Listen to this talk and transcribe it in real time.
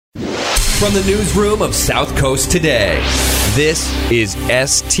From the newsroom of South Coast Today, this is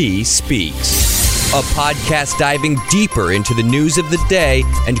ST Speaks, a podcast diving deeper into the news of the day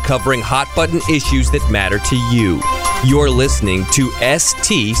and covering hot-button issues that matter to you. You're listening to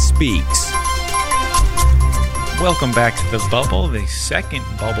ST Speaks. Welcome back to the bubble, the second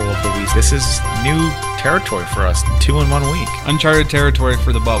bubble of the week. This is new territory for us, 2 in 1 week. Uncharted territory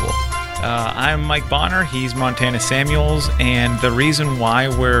for the bubble. I'm Mike Bonner, he's Montana Samuels, and the reason why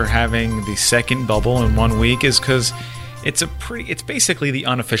we're having the second bubble in 1 week is because it's basically the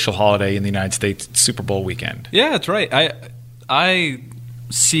unofficial holiday in the United States, Super Bowl weekend. Yeah, that's right. I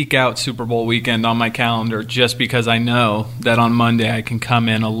seek out Super Bowl weekend on my calendar just because I know that on Monday I can come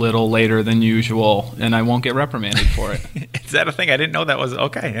in a little later than usual and I won't get reprimanded for it. Is that a thing? I didn't know that was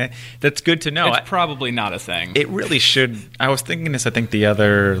okay. That's good to know. It's probably not a thing. It really should. I was thinking this, I think,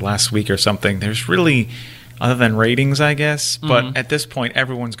 last week or something. There's really, other than ratings, I guess, but at this point,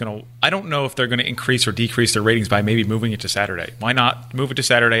 everyone's going to, I don't know if they're going to increase or decrease their ratings by maybe moving it to Saturday. Why not move it to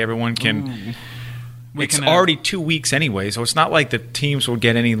Saturday? Everyone can... It's already 2 weeks anyway, so it's not like the teams will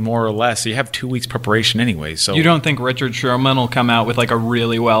get any more or less. So you have 2 weeks preparation anyway. So you don't think Richard Sherman will come out with like a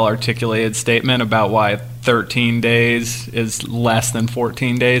really well-articulated statement about why 13 days is less than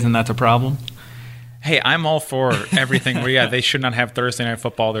 14 days and that's a problem? Hey, I'm all for everything. Where, they should not have Thursday Night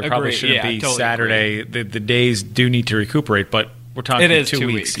Football. There probably shouldn't be totally Saturday. The days do need to recuperate, but we're talking it is 2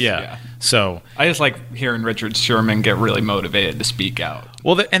 weeks. Yeah. So I just like hearing Richard Sherman get really motivated to speak out.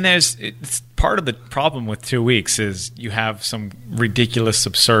 Well, it's part of the problem with 2 weeks is you have some ridiculous,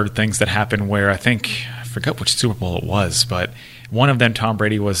 absurd things that happen where I forgot which Super Bowl it was, but one of them, Tom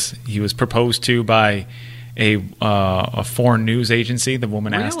Brady was proposed to by a foreign news agency. The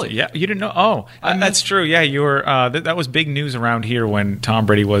woman asked, "Yeah, you didn't know? Oh, that's true. Yeah, you were. That was big news around here when Tom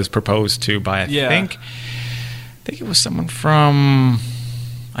Brady was proposed to by I think it was someone from."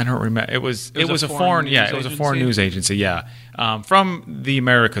 I don't remember. It was a foreign news agency. Yeah, from the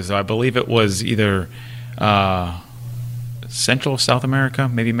Americas. Though I believe it was either Central South America,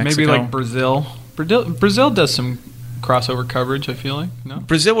 maybe Mexico, maybe like Brazil. Brazil does some crossover coverage. I feel like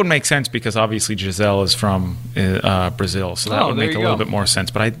Brazil would make sense because obviously Giselle is from Brazil, so that would make a little bit more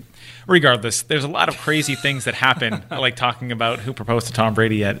sense. But regardless, there's a lot of crazy things that happen. I like talking about who proposed to Tom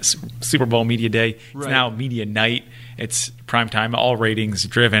Brady at Super Bowl Media Day. It's now Media Night. It's prime time, all ratings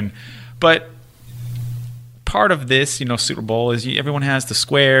driven. But part of this, Super Bowl is everyone has the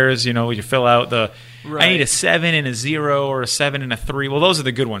squares. You fill out the. Right. I need a 7 and a 0 or a 7 and a 3. Well, those are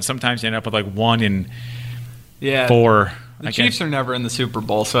the good ones. Sometimes you end up with like 1 and 4. The Chiefs are never in the Super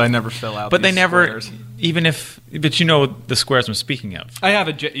Bowl, so I never fill out. But these they never, squares. But the squares I'm speaking of. I have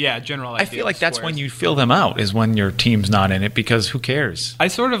a general idea. I feel like that's when you fill them out is when your team's not in it because who cares? I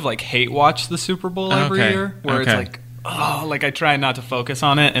sort of like hate watch the Super Bowl every year, where it's like, I try not to focus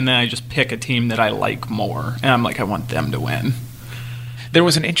on it, and then I just pick a team that I like more, and I'm like, I want them to win. There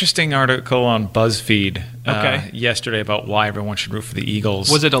was an interesting article on BuzzFeed yesterday about why everyone should root for the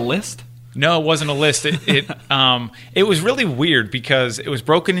Eagles. Was it a list? No, it wasn't a list. It was really weird because it was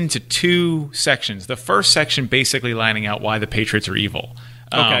broken into 2 sections. The first section basically lining out why the Patriots are evil.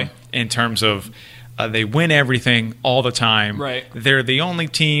 In terms of they win everything all the time. Right. They're the only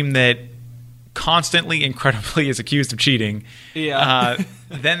team that constantly, incredibly is accused of cheating. Yeah.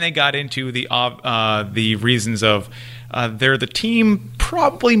 Then they got into the reasons of they're the team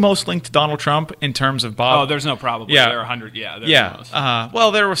probably most linked to Donald Trump in terms of Bob. Oh, there's no probably. Yeah. There are 100. Yeah. The most.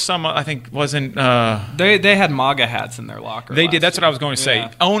 Well, there was some. I think wasn't. They had MAGA hats in their locker. They did. That's year. What I was going to say.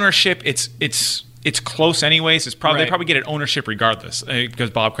 Yeah. Ownership. It's close anyways. They probably get an ownership regardless because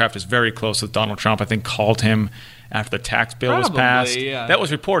Bob Kraft is very close with Donald Trump. I think called him after the tax bill was passed. Yeah. That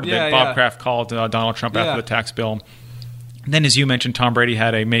was reported that Bob Kraft called Donald Trump after the tax bill. Then, as you mentioned, Tom Brady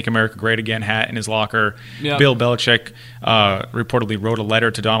had a Make America Great Again hat in his locker. Yep. Bill Belichick reportedly wrote a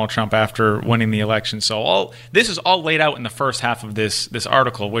letter to Donald Trump after winning the election. So this is all laid out in the first half of this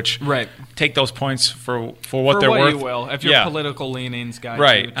article, which take those points for what they're worth. You will. If your political leanings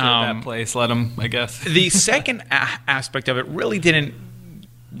guide you to that place, let them, I guess. The second aspect of it really didn't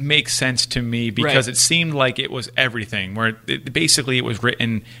make sense to me because it seemed like it was everything where basically it was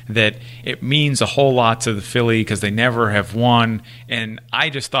written that it means a whole lot to the Philly because they never have won, and I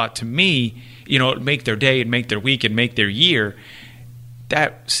just thought to me it'd make their day and make their week and make their year.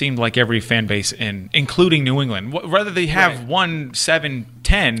 That seemed like every fan base including New England, whether they have won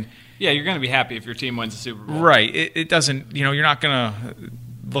 7-10. Yeah, you're going to be happy if your team wins the Super Bowl. Right. It doesn't, you're not going to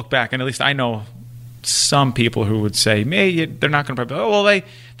look back, and at least I know some people who would say, they're not going to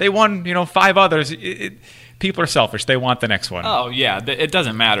they won 5 others. People are selfish. They want the next one. Oh, yeah. It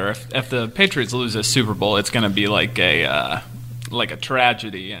doesn't matter. If the Patriots lose a Super Bowl, it's going to be like a like a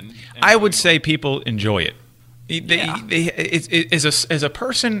tragedy. And I would say people enjoy it. As a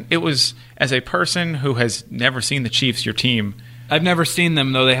person who has never seen the Chiefs, your team. I've never seen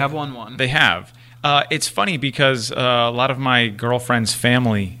them, though. They have won one. They have. It's funny because a lot of my girlfriend's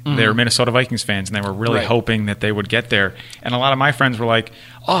family, they're Minnesota Vikings fans, and they were really hoping that they would get there. And a lot of my friends were like,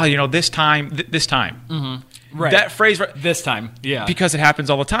 oh, this time. Right. That phrase, this time, yeah. Because it happens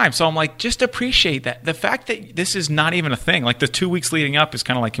all the time. So I'm like, just appreciate that. The fact that this is not even a thing. Like the 2 weeks leading up is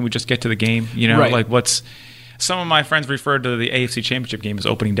kind of like, can we just get to the game? Like what's... Some of my friends referred to the AFC Championship game as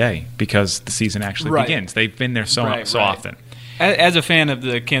opening day because the season actually begins. They've been there so often. As a fan of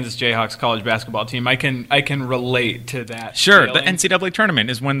the Kansas Jayhawks college basketball team, I can relate to that. Sure, feeling. The NCAA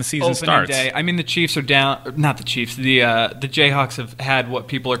tournament is when the season starts. Day. I mean, the Chiefs are down. Not the Chiefs. The Jayhawks have had what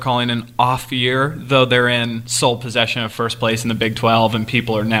people are calling an off year, though they're in sole possession of first place in the Big 12, and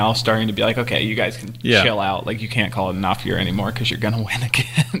people are now starting to be like, okay, you guys can chill out. Like, you can't call it an off year anymore because you're going to win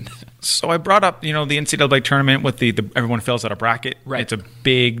again. So I brought up, the NCAA tournament with the everyone fills out a bracket. Right. It's a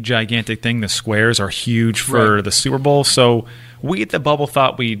big, gigantic thing. The squares are huge for the Super Bowl. So we at the Bubble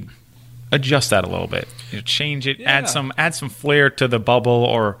thought we'd adjust that a little bit, change it, add some flair to the bubble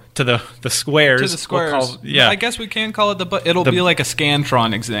or to the squares. To the squares. I guess we can call it it'll be like a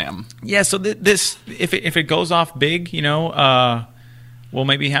Scantron exam. Yeah. So this, if it goes off big, we'll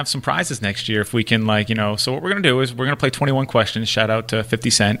maybe have some prizes next year if we can, So what we're going to do is we're going to play 21 questions. Shout out to 50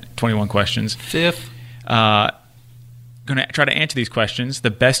 Cent, 21 questions. Fifth. Going to try to answer these questions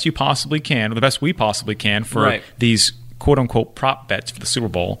the best you possibly can, or the best we possibly can for these quote-unquote prop bets for the Super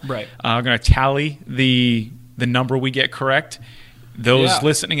Bowl. Right. I'm going to tally the number we get correct. Those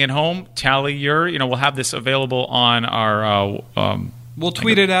listening at home, tally we'll have this available on our... we'll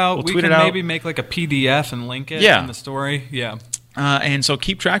tweet it out. We'll we tweet can it out. Maybe make like a PDF and link it in the story. Yeah. And so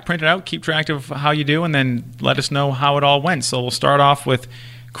print it out, keep track of how you do, and then let us know how it all went. So we'll start off with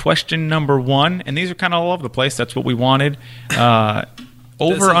question number 1, and these are kind of all over the place. That's what we wanted.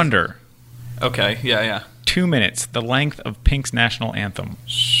 Under. Okay, yeah. 2 minutes, the length of Pink's national anthem.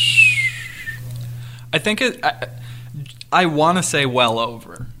 I think I want to say well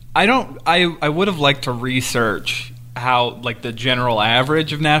over. I would have liked to research how the general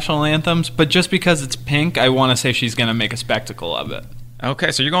average of national anthems, but just because it's Pink, I want to say she's going to make a spectacle of it.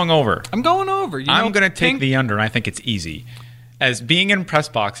 Okay, so you're going over. I'm going over. I'm going to take the under, and I think it's easy. As being in press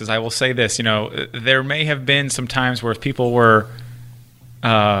boxes, I will say this, there may have been some times where people were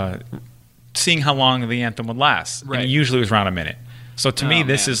seeing how long the anthem would last. Right. And usually it was around a minute. So to me,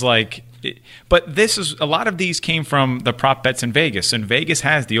 this is but this is, a lot of these came from the prop bets in Vegas, and Vegas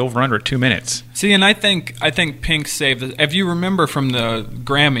has the over-under at 2 minutes. See, and I think Pink saved this. If you remember from the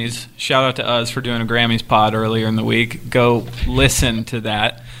Grammys, shout out to us for doing a Grammys pod earlier in the week. Go listen to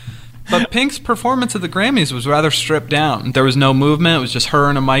that. But Pink's performance at the Grammys was rather stripped down. There was no movement. It was just her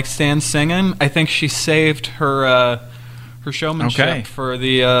and a mic stand singing. I think she saved her showmanship for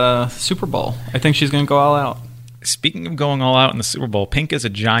the Super Bowl. I think she's going to go all out. Speaking of going all out in the Super Bowl, Pink is a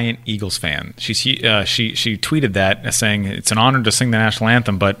giant Eagles fan. She tweeted that saying it's an honor to sing the national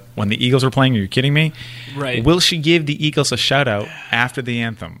anthem, but when the Eagles are playing, are you kidding me? Right. Will she give the Eagles a shout out after the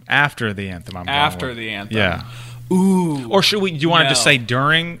anthem? After the anthem, After the anthem. Yeah. Ooh. Or should we? Do you want to just say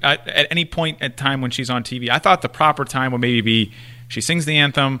during at any point at time when she's on TV? I thought the proper time would maybe be she sings the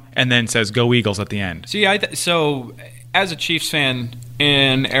anthem and then says "Go Eagles" at the end. See, so as a Chiefs fan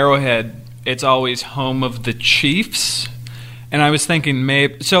in Arrowhead, it's always home of the Chiefs, and I was thinking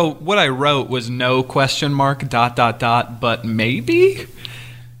maybe. So what I wrote was no question mark ... but maybe.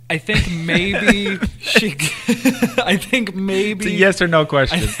 I think maybe she. I think maybe it's a yes or no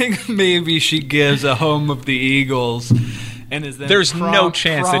question. I think maybe she gives a home of the Eagles, and is then there's no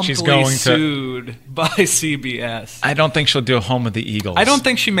chance that she's going to sued by CBS. I don't think she'll do a home of the Eagles. I don't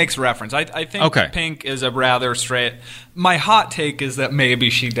think she makes reference. I think Pink is a rather straight. My hot take is that maybe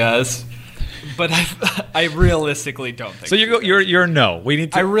she does. But I realistically don't think. So you're no. We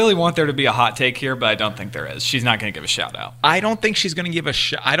need to. I really want there to be a hot take here, but I don't think there is. She's not going to give a shout out. I don't think she's going to give a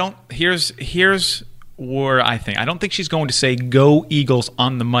shout. I don't. Here's where I think. I don't think she's going to say "Go Eagles"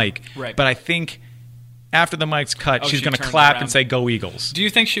 on the mic. Right. But I think after the mic's cut, she's going to clap and say "Go Eagles." Do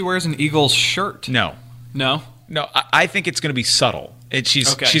you think she wears an Eagles shirt? No. No. No. I think it's going to be subtle.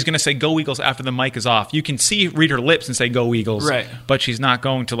 She's going to say "Go Eagles" after the mic is off. You can read her lips and say "Go Eagles," right? But she's not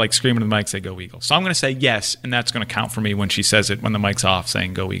going to scream into the mic and say "Go Eagles." So I'm going to say yes, and that's going to count for me when she says it when the mic's off,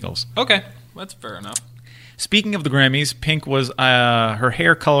 saying "Go Eagles." Okay, that's fair enough. Speaking of the Grammys, Pink was her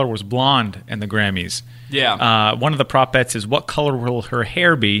hair color was blonde in the Grammys. Yeah. One of the prop bets is what color will her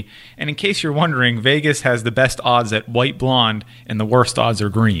hair be? And in case you're wondering, Vegas has the best odds at white blonde, and the worst odds are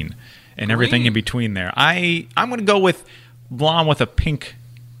green, and everything in between there. I'm going to go with blonde with a pink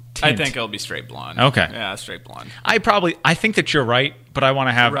tint. I think it'll be straight blonde. Okay. Yeah, straight blonde. I think that you're right, but I want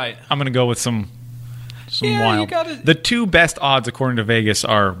to have. Right. I'm going to go with some Yeah, wild. you gotta- The two best odds according to Vegas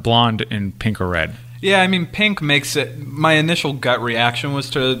are blonde and pink or red. Yeah, I mean, pink makes it. My initial gut reaction was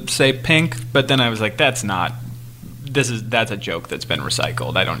to say pink, but then I was like, that's a joke that's been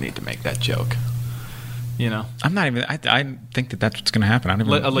recycled. I don't need to make that joke. You know, I'm not even. I think that that's what's going to happen. I don't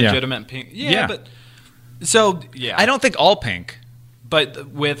even, a legitimate pink. Yeah, Yeah. but so yeah, I don't think all pink. but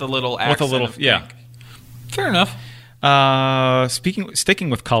with a little accent With a little, of yeah. pink. Fair enough. Sticking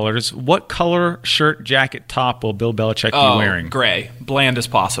with colors, what color shirt, jacket, top will Bill Belichick be wearing? Gray, bland as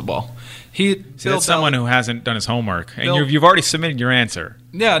possible. See, that's someone who hasn't done his homework, and Bill- you've already submitted your answer.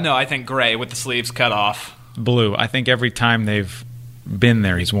 Yeah, no, I think gray with the sleeves cut off. Blue. I think every time they've been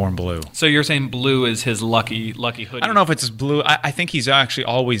there, he's worn blue. So you're saying blue is his lucky hoodie? I don't know if it's blue. I think he's actually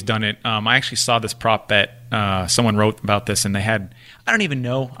always done it. I actually saw this prop bet. Someone wrote about this, and they had. I don't even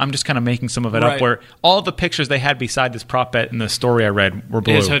know. I'm just kind of making some of it up. Right. Where all the pictures they had beside this prop bet in the story I read were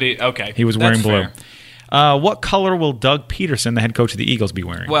blue. His hoodie, okay. He was That's wearing blue. fair. What color will Doug Peterson, the head coach of the Eagles, be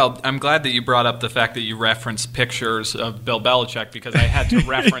wearing? Well, I'm glad that you brought up the fact that you referenced pictures of Bill Belichick because I had to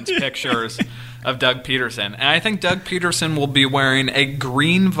reference pictures of Doug Peterson. And I think Doug Peterson will be wearing a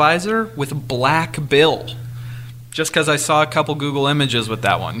green visor with black bill. Just because I saw a couple Google images with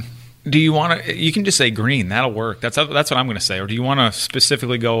that one. Do you want to? You can just say green. That'll work. That's what I'm going to say. Or do you want to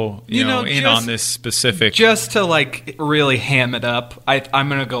specifically go in on this specific? Just to like really ham it up, I'm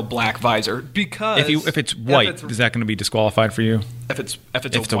going to go black visor because if it's white, is that going to be disqualified for you? If it's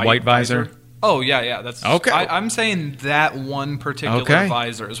a white visor? Oh yeah, that's okay. I'm saying that one particular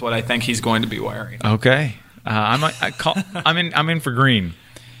visor is what I think he's going to be wearing. Okay, I'm in for green.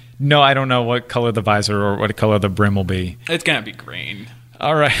 No, I don't know what color the visor or what color the brim will be. It's going to be green.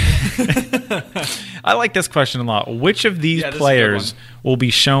 All right. I like this question a lot. Which of these players will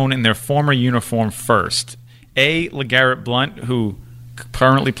be shown in their former uniform first? A. LeGarrette Blount, who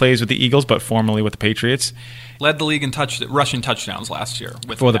currently plays with the Eagles but formerly with the Patriots. Led the league in rushing touchdowns last year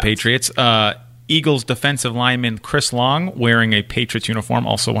for the Patriots. Eagles defensive lineman Chris Long, wearing a Patriots uniform,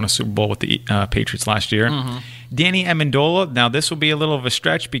 also won a Super Bowl with the Patriots last year. Mm-hmm. Danny Amendola, now this will be a little of a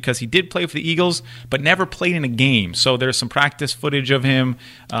stretch because he did play for the Eagles, but never played in a game. So there's some practice footage of him,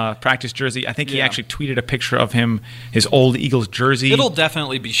 practice jersey. I think he actually tweeted a picture of him, his old Eagles jersey. It'll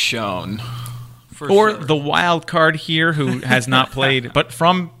definitely be shown. Or the wild card here, who has not played, but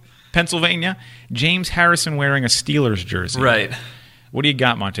from Pennsylvania, James Harrison wearing a Steelers jersey. Right. What do you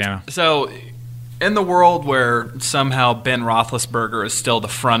got, Montana? So, in the world where somehow Ben Roethlisberger is still the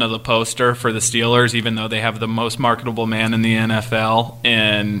front of the poster for the Steelers, even though they have the most marketable man in the NFL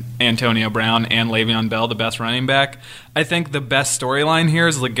in Antonio Brown and Le'Veon Bell, the best running back, I think the best storyline here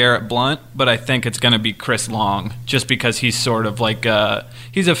is LeGarrette Blount, but I think it's going to be Chris Long, just because he's sort of like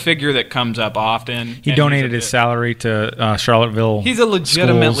he's a figure that comes up often. He donated his salary to Charlottesville. He's a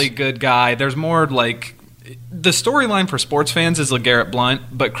legitimately schools. good guy. There's more like the storyline for sports fans is LeGarrette Blount,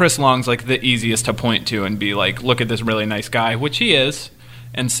 but Chris Long's like the easiest to point to and be like, look at this really nice guy, which he is,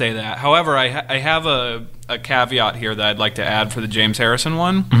 and say that. However, I have a caveat here that I'd like to add for the James Harrison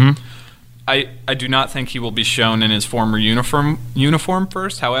one. Mm-hmm. I do not think he will be shown in his former uniform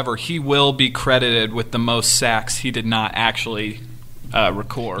first. However, he will be credited with the most sacks he did not actually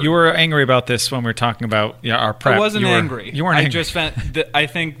record. You were angry about this when we were talking about our prep. I wasn't angry. You weren't angry. I just I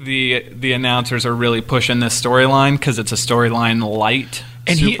think the announcers are really pushing this storyline because it's a storyline light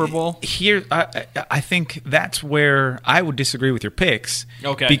Super Bowl. Here, I think that's where I would disagree with your picks.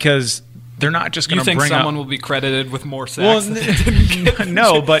 Okay. Because they're not just going to bring up... You think someone will be credited with more sacks? Well,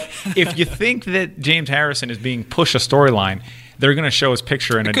 no, but if you think that James Harrison is being pushed a storyline, they're going to show his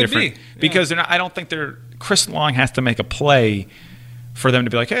picture in a different... Because they're not, I don't think they're... Chris Long has to make a play for them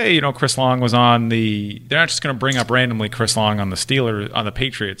to be like, hey, Chris Long was on the... They're not just going to bring up randomly Chris Long on the Steelers, on the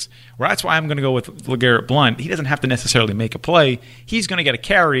Patriots. Well, that's why I'm going to go with LeGarrette Blount. He doesn't have to necessarily make a play. He's going to get a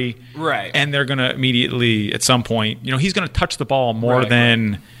carry. Right. And they're going to immediately, at some point, he's going to touch the ball more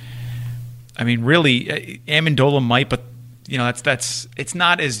than... Right. I mean, really, Amendola might, but it's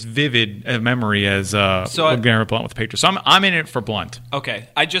not as vivid a memory as LeGarrette Blount with the Patriots. So I'm in it for Blount. Okay,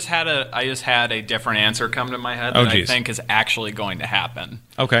 I just had a different answer come to my head that I think is actually going to happen.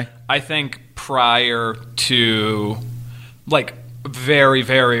 Okay, I think prior to very,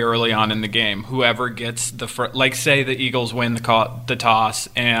 very early on in the game, whoever gets the first, say the Eagles win the toss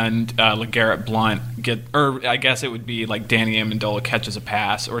and LeGarrette Blount I guess it would be like Danny Amendola catches a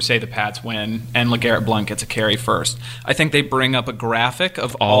pass, or say the Pats win and LeGarrette Blount gets a carry first. I think they bring up a graphic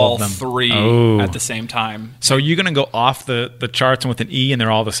of all three at the same time. So you're going to go off the charts and with an E and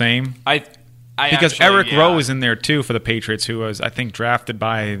they're all the same? I Because Eric Rowe is in there too for the Patriots, who was, I think, drafted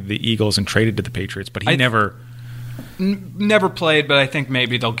by the Eagles and traded to the Patriots, but he never played. But I think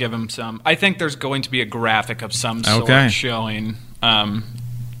maybe they'll give him some. I think there's going to be a graphic of some sort showing.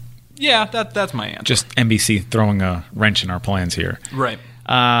 Yeah, that's my answer. Just NBC throwing a wrench in our plans here. Right.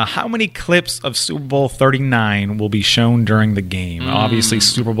 How many clips of Super Bowl 39 will be shown during the game? Obviously,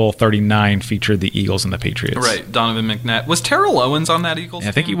 Super Bowl 39 featured the Eagles and the Patriots. Right. Donovan McNabb. Was Terrell Owens on that Eagles team?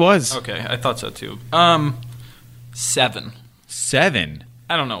 I think he was. Okay, I thought so too. 7. 7?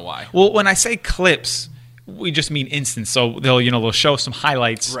 I don't know why. Well, when I say clips, we just mean instance. So they'll show some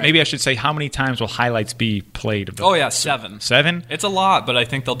highlights. Right. Maybe I should say how many times will highlights be played? Of the 7. 7? It's a lot, but I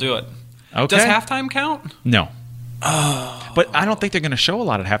think they'll do it. Okay. Does halftime count? No. Oh. But I don't think they're going to show a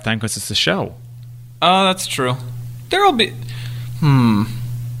lot at halftime because it's a show. Oh, that's true. There'll be... Yeah,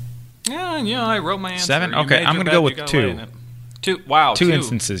 I wrote my answer. 7? Okay, I'm going to go with 2. 2? Wow, 2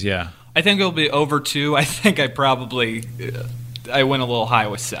 instances, yeah. I think it'll be over 2. I think I probably... I went a little high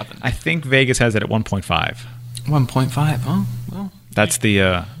with 7. I think Vegas has it at 1.5. 1.5? Oh, well. That's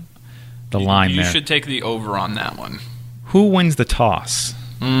the line there. You should take the over on that one. Who wins the toss?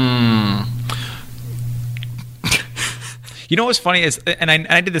 You know what's funny is, and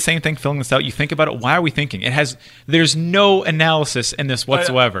I did the same thing filling this out. You think about it. Why are we thinking? There's no analysis in this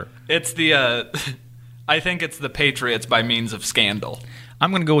whatsoever. It's the. I think it's the Patriots by means of scandal.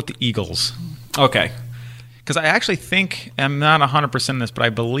 I'm going to go with the Eagles. Okay. Because I actually think, I'm not 100% in this, but I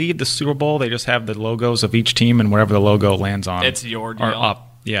believe the Super Bowl, they just have the logos of each team, and wherever the logo lands on. It's your deal. Or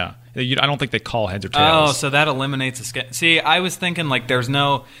up. Yeah. I don't think they call heads or tails. Oh, so that eliminates a scandal. See, I was thinking like there's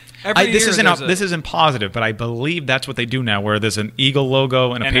no... This isn't positive, but I believe that's what they do now, where there's an Eagle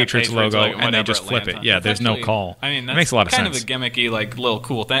logo and a Patriots logo, and they just flip it. Yeah, there's no call. I mean, that makes a lot of sense. Kind of a gimmicky, like, little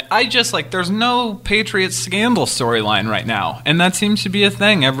cool thing. I just, there's no Patriots scandal storyline right now, and that seems to be a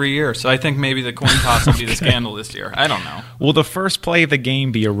thing every year. So I think maybe the coin toss will be the scandal this year. I don't know. Will the first play of the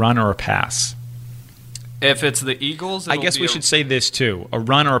game be a run or a pass? If it's the Eagles, I guess we should say this too: a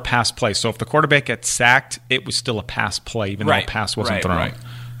run or a pass play. So if the quarterback gets sacked, it was still a pass play, even though a pass wasn't thrown. Right.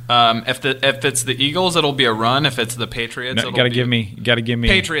 If it's the Eagles, it'll be a run. If it's the Patriots, it'll be give me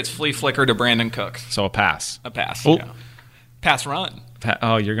Patriots flea flicker to Brandon Cooks. So a pass. A pass. Oh. Yeah. Pass run.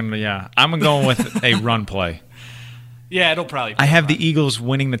 You're gonna I'm going with a run play. Yeah, it'll probably. I have the Eagles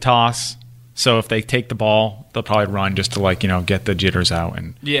winning the toss. So if they take the ball, they'll probably run just to get the jitters out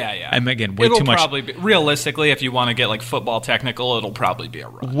and And again, it'll too much. Probably be, realistically, if you want to get football technical, it'll probably be a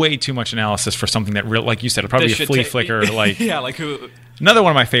run. Way too much analysis for something that like you said, it'll probably be a flea flicker. Who? Another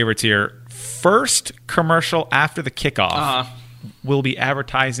one of my favorites here. First commercial after the kickoff will be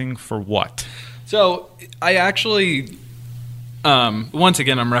advertising for what? So I actually. Once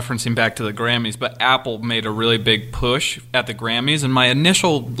again, I'm referencing back to the Grammys, but Apple made a really big push at the Grammys, and my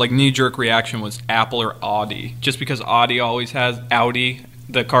initial knee-jerk reaction was Apple or Audi, just because Audi always has Audi,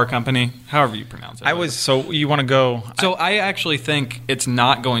 the car company, however you pronounce it. So you want to go? So I actually think it's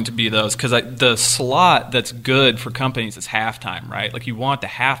not going to be those because the slot that's good for companies is halftime, right? You want the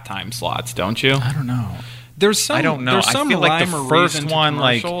halftime slots, don't you? I don't know. There's some. I don't know. There's some I feel like the first one,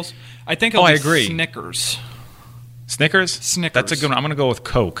 I think. I agree. Snickers. Snickers? That's a good one. I'm going to go with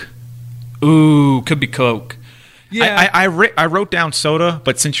Coke. Ooh, could be Coke. Yeah. I wrote down soda,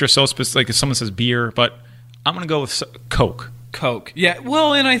 but since you're so specific, if someone says beer, but I'm going to go with Coke. Coke. Yeah,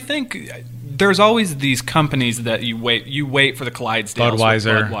 well, and I think there's always these companies that you wait for the Clydesdales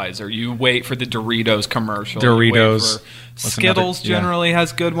Budweiser. You wait for the Doritos commercial. Skittles generally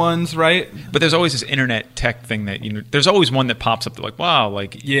has good ones, right? But there's always this internet tech thing that there's always one that pops up wow,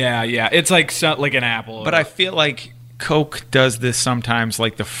 yeah, it's like an Apple. But I feel like Coke does this sometimes,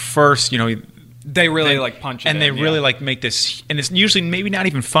 the first, they really punch it and in, they really make this, and it's usually maybe not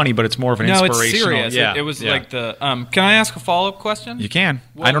even funny, but it's more of an inspirational. It's serious. Yeah, it was the. Can I ask a follow-up question? You can.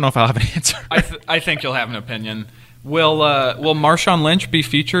 Well, I don't know if I'll have an answer. I think you'll have an opinion. Will Marshawn Lynch be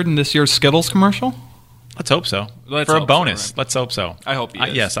featured in this year's Skittles commercial? Let's hope so. For a bonus. Right? Let's hope so. I hope he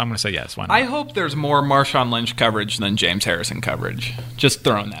is. Yes, I'm going to say yes. Why not? I hope there's more Marshawn Lynch coverage than James Harrison coverage. Just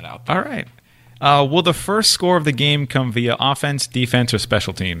throwing that out there. All right. Will the first score of the game come via offense, defense, or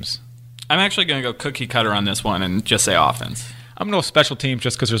special teams? I'm actually going to go cookie cutter on this one and just say offense. I'm going to go special teams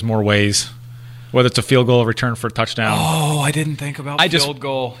just because there's more ways. Whether it's a field goal or return for a touchdown. Oh, I didn't think about field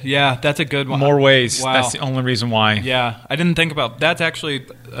goal. Yeah, that's a good one. More ways. Wow. That's the only reason why. Yeah, I didn't think about that's actually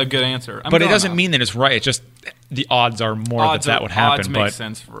a good answer. But it doesn't mean that it's right. It's just the odds are more that would happen. Odds make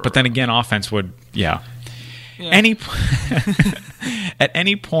sense for but then again, offense would, yeah. At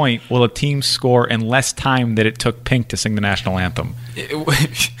any point, will a team score in less time than it took Pink to sing the national anthem?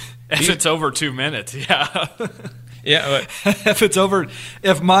 If it's over 2 minutes, yeah. Yeah, but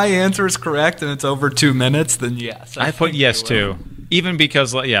if my answer is correct and it's over 2 minutes, then yes. I put think yes they will. too. Even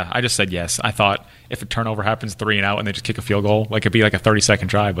because, I just said yes. I thought if a turnover happens 3 and out and they just kick a field goal, like it'd be like a 30-second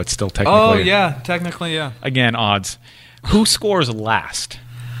drive, but still technically. Oh yeah, technically yeah. Again, odds. Who scores last?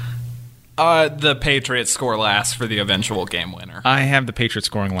 The Patriots score last for the eventual game winner. I have the Patriots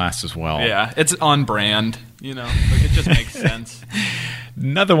scoring last as well. Yeah, it's on brand. Like it just makes sense.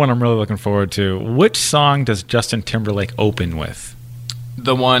 Another one I'm really looking forward to. Which song does Justin Timberlake open with?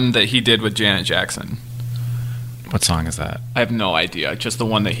 The one that he did with Janet Jackson. What song is that? I have no idea. Just the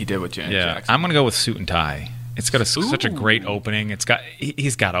one that he did with Janet Jackson. I'm going to go with Suit and Tie. It's got such a great opening.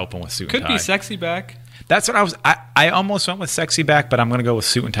 He's got to open with Suit and Tie. Could be Sexy Back. That's what I almost went with Sexy Back, but I'm going to go with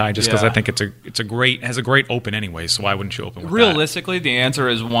Suit and Tie just because I think it has a great open anyway. So why wouldn't you open with Realistically, the answer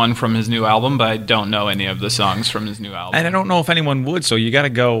is one from his new album, but I don't know any of the songs from his new album. And I don't know if anyone would. So you got to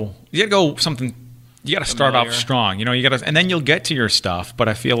go something. You got to start off strong. You got to, and then you'll get to your stuff. But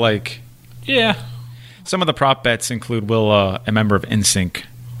I feel like some of the prop bets include will a member of NSYNC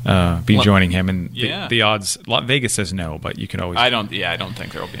be joining him, and the odds. Vegas says no, but you can always. I don't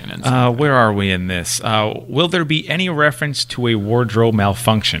think there will be an NSYNC. Where are we in this? Will there be any reference to a wardrobe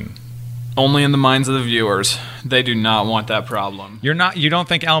malfunction? Only in the minds of the viewers. They do not want that problem. You don't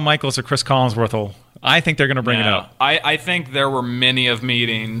think Al Michaels or Chris Collinsworth will? I think they're going to bring it up. I think there were many of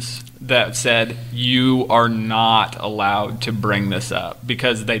meetings that said you are not allowed to bring this up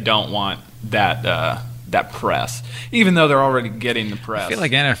because they don't want that press, even though they're already getting the press. I feel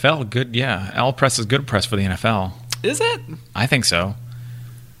like NFL good. Yeah, All press is good press for the NFL. Is it? I think so.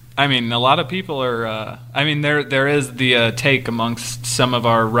 I mean, a lot of people are. There is the take amongst some of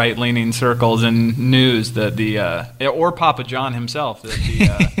our right-leaning circles in news that or Papa John himself that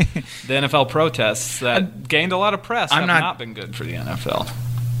the NFL protests that gained a lot of press have not been good for the NFL.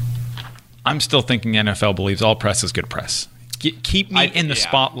 I'm still thinking NFL believes all press is good press. Keep me in the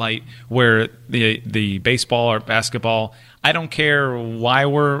spotlight where the baseball or basketball. I don't care why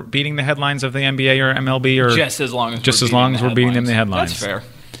we're beating the headlines of the NBA or MLB or just as long as we're beating them the headlines. That's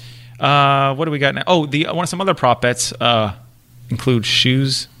fair. What do we got now? Oh, some other prop bets include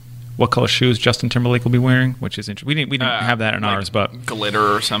shoes. What color shoes Justin Timberlake will be wearing, which is interesting. We didn't have that in ours, but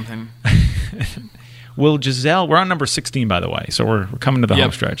glitter or something. Will Giselle? We're on number 16, by the way, so we're coming to the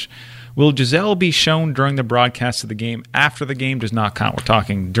home stretch. Will Giselle be shown during the broadcast of the game? After the game does not count. We're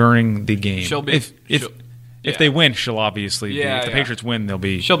talking during the game. She'll be. If they win, she'll obviously be. If the Patriots win,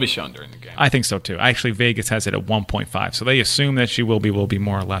 she'll be shown during the game. I think so too. Actually, Vegas has it at 1.5, so they assume that she will be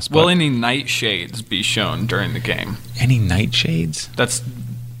more or less. Will any nightshades be shown during the game? Any nightshades? That's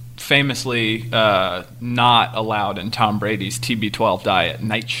famously not allowed in Tom Brady's TB12 diet.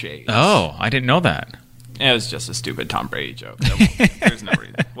 Nightshades. Oh, I didn't know that. It was just a stupid Tom Brady joke. There's no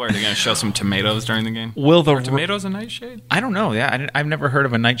reason. Why are they going to show some tomatoes during the game? Are tomatoes a nightshade? I don't know. Yeah, I've never heard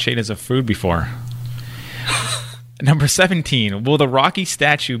of a nightshade as a food before. Number 17. Will the Rocky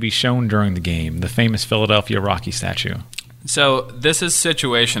statue be shown during the game? The famous Philadelphia Rocky statue. So this is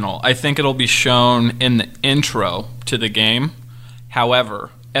situational. I think it'll be shown in the intro to the game.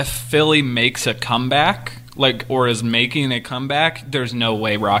 However, if Philly makes a comeback, or is making a comeback, there's no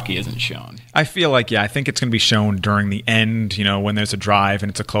way Rocky isn't shown. I feel like, I think it's going to be shown during the end, when there's a drive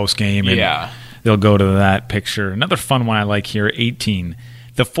and it's a close game. And they'll go to that picture. Another fun one I like here, 18.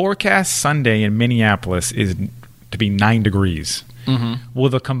 The forecast Sunday in Minneapolis is to be 9 degrees. Mm-hmm. Will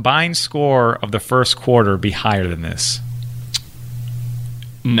the combined score of the first quarter be higher than this?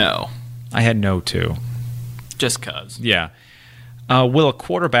 No. I had no, too. Just because. Yeah. Will a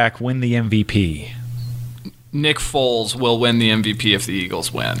quarterback win the MVP? Nick Foles will win the MVP if the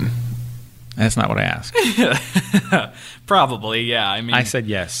Eagles win. That's not what I asked. Probably, yeah. I said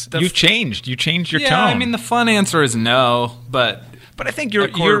yes. You changed your tone. Yeah, the fun answer is no, but I think your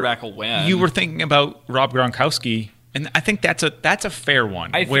quarterback will win. You were thinking about Rob Gronkowski, and I think that's a fair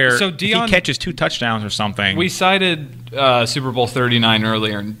one. If he catches 2 touchdowns or something. We cited Super Bowl 39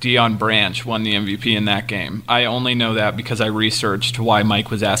 earlier, and Deion Branch won the MVP in that game. I only know that because I researched why Mike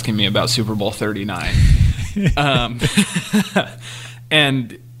was asking me about Super Bowl 39.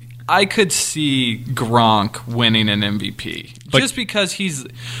 And I could see Gronk winning an MVP just because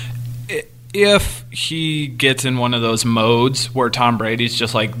if he gets in one of those modes where Tom Brady's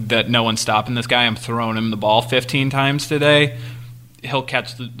just like that, no one's stopping this guy, I'm throwing him the ball 15 times today, he'll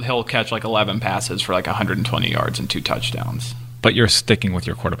catch like 11 passes for like 120 yards and 2 touchdowns. But you're sticking with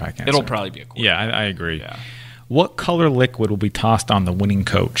your quarterback answer. It'll probably be a quarterback. Yeah, I agree. Yeah. What color liquid will be tossed on the winning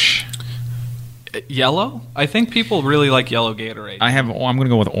coach? Yellow? I think people really like yellow Gatorade. I'm going to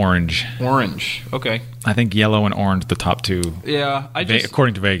go with orange. Orange, okay. I think yellow and orange the top 2. Yeah,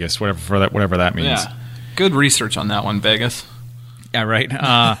 according to Vegas, whatever that means. Yeah. Good research on that one, Vegas. Yeah, right.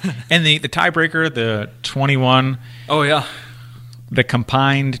 And the tiebreaker, the 21. Oh, yeah. The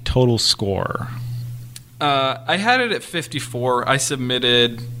combined total score. I had it at 54. I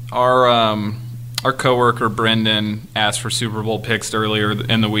submitted our coworker Brendan asked for Super Bowl picks earlier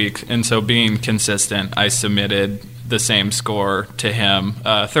in the week, and so being consistent, I submitted the same score to him.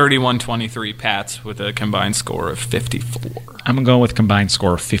 31-23 Pats with a combined score of 54. I'm going to go with combined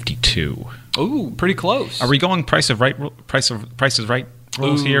score of 52. Ooh, pretty close. Are we going Price is Right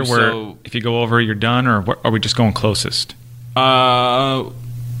rules here, where so- if you go over, you're done, or what, are we just going closest? Well,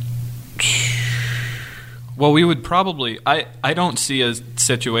 we would probably. I don't see a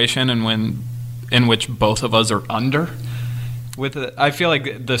situation in which both of us are under. With it, I feel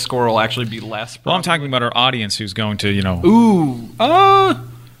like the score will actually be less. Well, I'm talking about our audience who's going to, Ooh,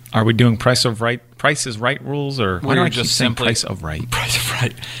 are we doing Price is Right rules, or why do I keep just saying simply- Price of Right? Price of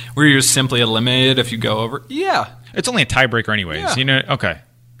Right. Where you're simply eliminated if you go over. Yeah. It's only a tiebreaker anyways. Yeah. Okay.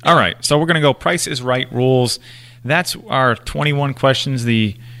 All right. So we're going to go Price is Right rules. That's our 21 questions,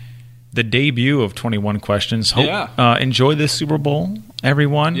 the debut of 21 questions. Enjoy this Super Bowl,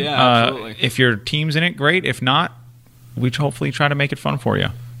 everyone. Yeah, absolutely. If your team's in it, great. If not, we hopefully try to make it fun for you.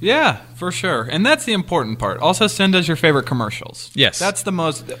 Yeah, for sure. And that's the important part. Also, send us your favorite commercials. Yes. That's the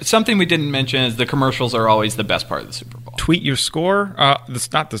most... Something we didn't mention is the commercials are always the best part of the Super Bowl. Tweet your score.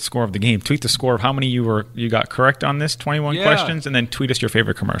 That's not the score of the game. Tweet the score of how many you got correct on this 21 questions, and then tweet us your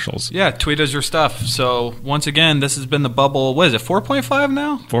favorite commercials. Yeah, tweet us your stuff. So, once again, this has been the Bubble... What is it, 4.5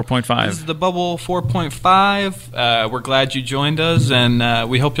 now? 4.5. This is the Bubble 4.5. We're glad you joined us, and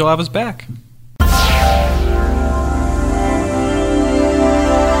we hope you'll have us back.